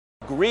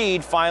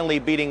greed finally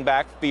beating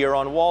back fear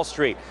on Wall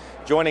Street.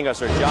 Joining us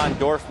are John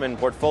Dorfman,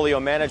 portfolio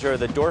manager of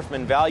the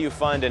Dorfman Value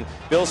Fund, and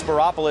Bill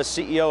Spiropoulos,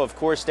 CEO of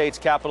Core States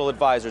Capital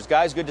Advisors.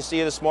 Guys, good to see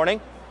you this morning.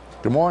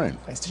 Good morning.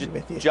 Nice to be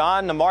with you.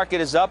 John, the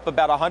market is up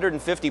about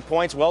 150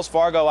 points. Wells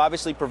Fargo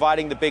obviously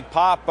providing the big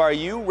pop. Are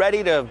you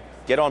ready to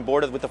get on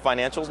board with the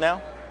financials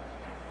now?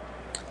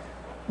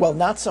 Well,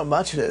 not so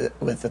much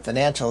with the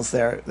financials.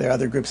 There are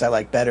other groups I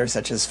like better,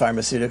 such as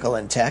pharmaceutical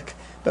and tech,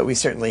 but we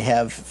certainly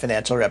have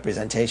financial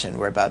representation.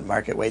 We're about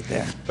market weight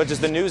there. But does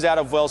the news out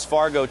of Wells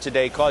Fargo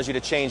today cause you to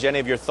change any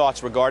of your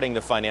thoughts regarding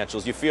the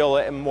financials? You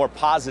feel more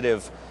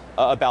positive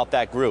about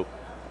that group?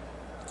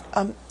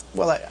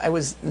 Well, I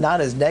was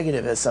not as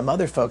negative as some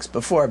other folks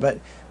before, but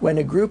when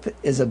a group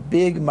is a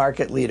big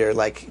market leader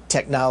like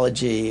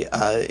technology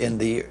in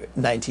the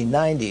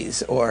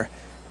 1990s or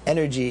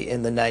energy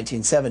in the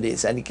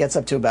 1970s, and it gets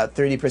up to about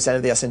 30%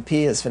 of the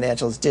S&P, as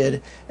financials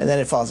did, and then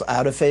it falls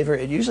out of favor,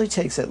 it usually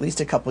takes at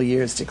least a couple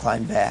years to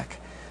climb back.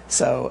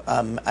 So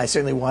I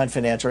certainly want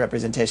financial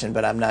representation,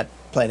 but I'm not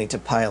planning to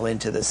pile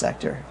into the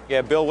sector.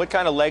 Yeah, Bill, what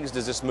kind of legs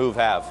does this move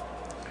have?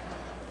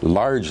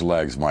 Large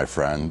legs, my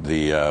friend.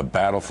 The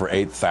battle for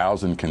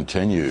 8,000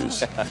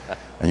 continues.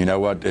 And you know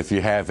what? If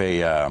you have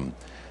a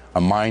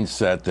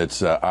mindset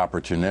that's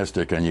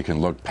opportunistic and you can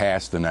look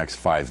past the next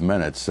 5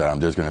 minutes,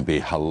 there's going to be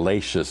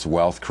hellacious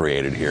wealth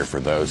created here for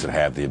those that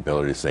have the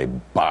ability to say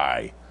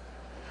buy.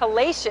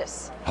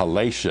 Hellacious?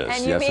 Hellacious,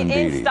 and you yes mean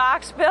indeed. In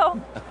stocks, Bill?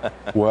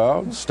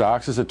 Well,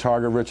 stocks is a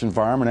target-rich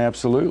environment,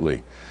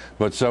 absolutely.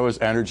 But so is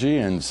energy,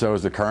 and so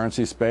is the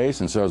currency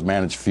space, and so is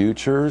managed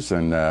futures,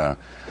 and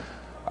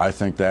I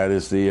think that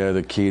is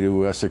the key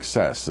to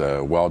success.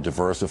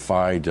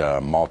 Well-diversified,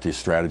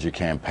 multi-strategy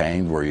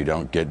campaign where you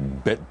don't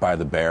get bit by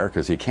the bear,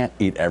 because you can't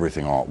eat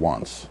everything all at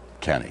once,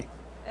 can he?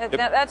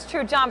 That's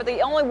true, John, but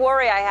the only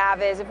worry I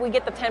have is if we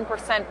get the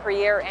 10% per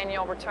year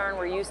annual return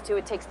we're used to,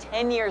 it takes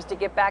 10 years to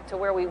get back to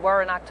where we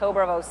were in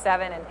October of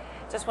 '07, and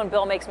just when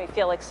Bill makes me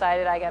feel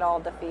excited, I get all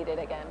defeated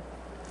again.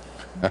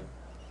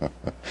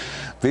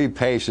 Be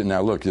patient.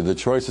 Now, look, the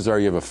choices are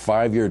you have a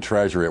 5-year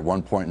treasury at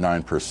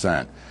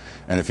 1.9%.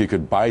 And if you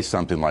could buy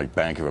something like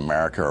Bank of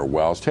America or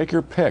Wells, take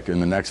your pick. In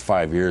the next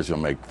 5 years, you'll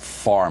make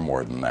far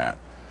more than that.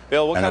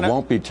 Bill, and it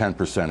won't be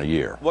 10% a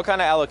year. What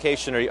kind of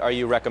allocation are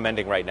you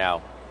recommending right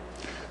now?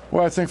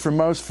 Well, I think for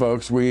most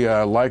folks, we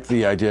like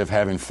the idea of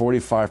having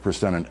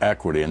 45% in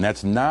equity, and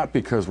that's not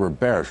because we're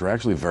bearish. We're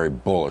actually very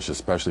bullish,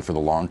 especially for the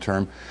long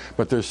term.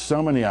 But there's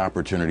so many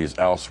opportunities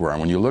elsewhere. And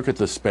when you look at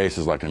the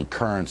spaces like in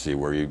currency,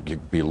 where you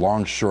be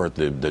long short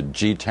the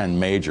G10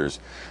 majors,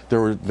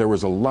 there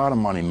was a lot of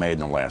money made in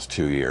the last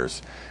 2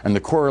 years. And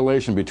the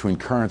correlation between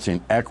currency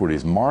and equity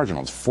is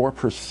marginal. It's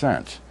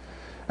 4%.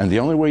 And the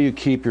only way you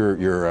keep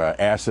your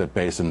asset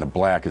base in the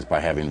black is by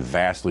having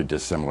vastly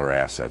dissimilar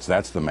assets.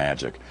 That's the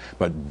magic.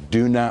 But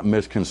do not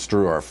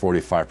misconstrue our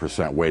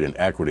 45% weight in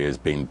equity as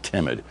being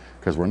timid,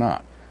 because we're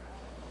not.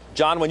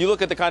 John, when you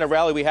look at the kind of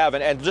rally we have,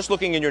 and just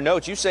looking in your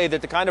notes, you say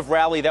that the kind of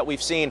rally that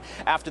we've seen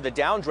after the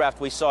downdraft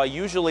we saw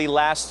usually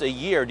lasts a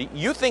year. Do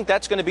you think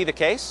that's going to be the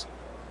case?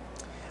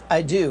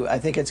 I do. I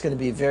think it's going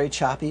to be very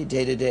choppy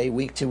day to day,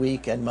 week to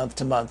week, and month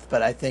to month.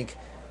 But I think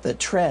the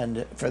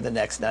trend for the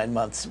next 9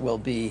 months will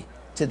be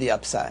to the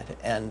upside,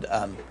 and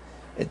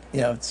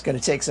it's going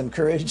to take some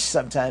courage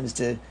sometimes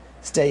to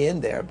stay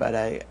in there, but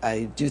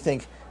I do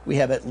think we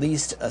have at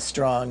least a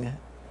strong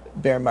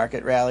bear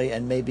market rally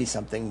and maybe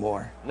something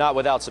more. Not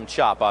without some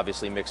chop,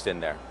 obviously, mixed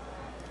in there.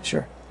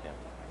 Sure. Yeah.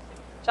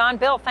 John,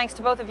 Bill, thanks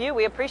to both of you.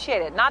 We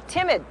appreciate it. Not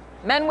timid,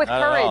 men with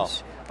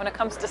courage when it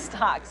comes to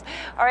stocks.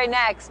 All right,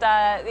 next,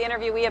 the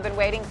interview we have been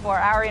waiting for,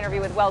 our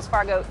interview with Wells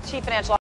Fargo Chief Financial